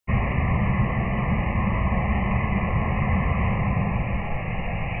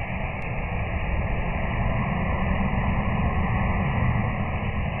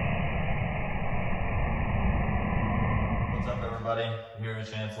everybody, here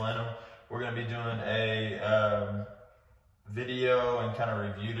at Chance Lanham. We're going to be doing a video and kind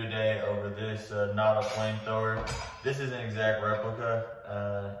of review today over this not a flamethrower. This is an exact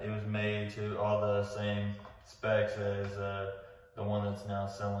replica. It was made to all the same specs as the one that's now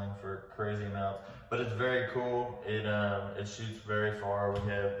selling for crazy amounts. But it's very cool. It shoots very far. We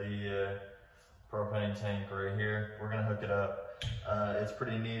have the propane tank right here. We're going to hook it up. It's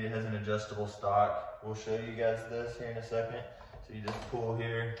pretty neat. It has an adjustable stock. We'll show you guys this here in a second. So you just pull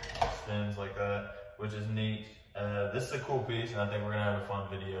here, it spins like that, which is neat. This is a cool piece, and I think we're gonna have a fun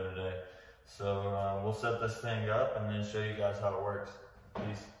video today. So we'll set this thing up and then show you guys how it works.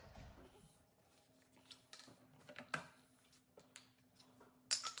 Peace.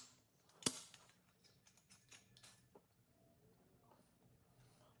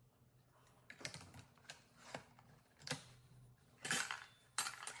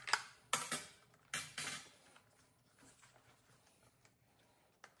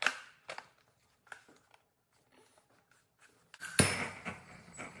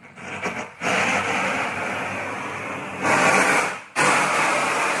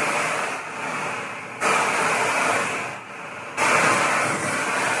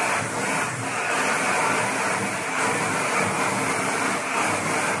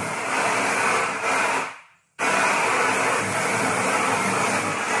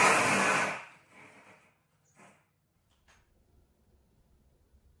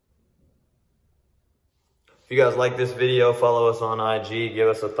 If you guys like this video, follow us on IG, give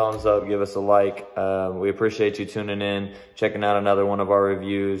us a thumbs up, give us a like. We appreciate you tuning in, checking out another one of our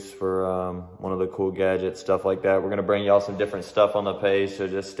reviews for one of the cool gadgets, stuff like that. We're going to bring y'all some different stuff on the page, so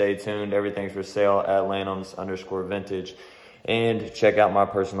just stay tuned. Everything's for sale at Lanhams_vintage. And check out my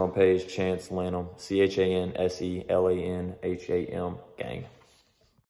personal page, Chance Lanham, ChanceLanham, gang.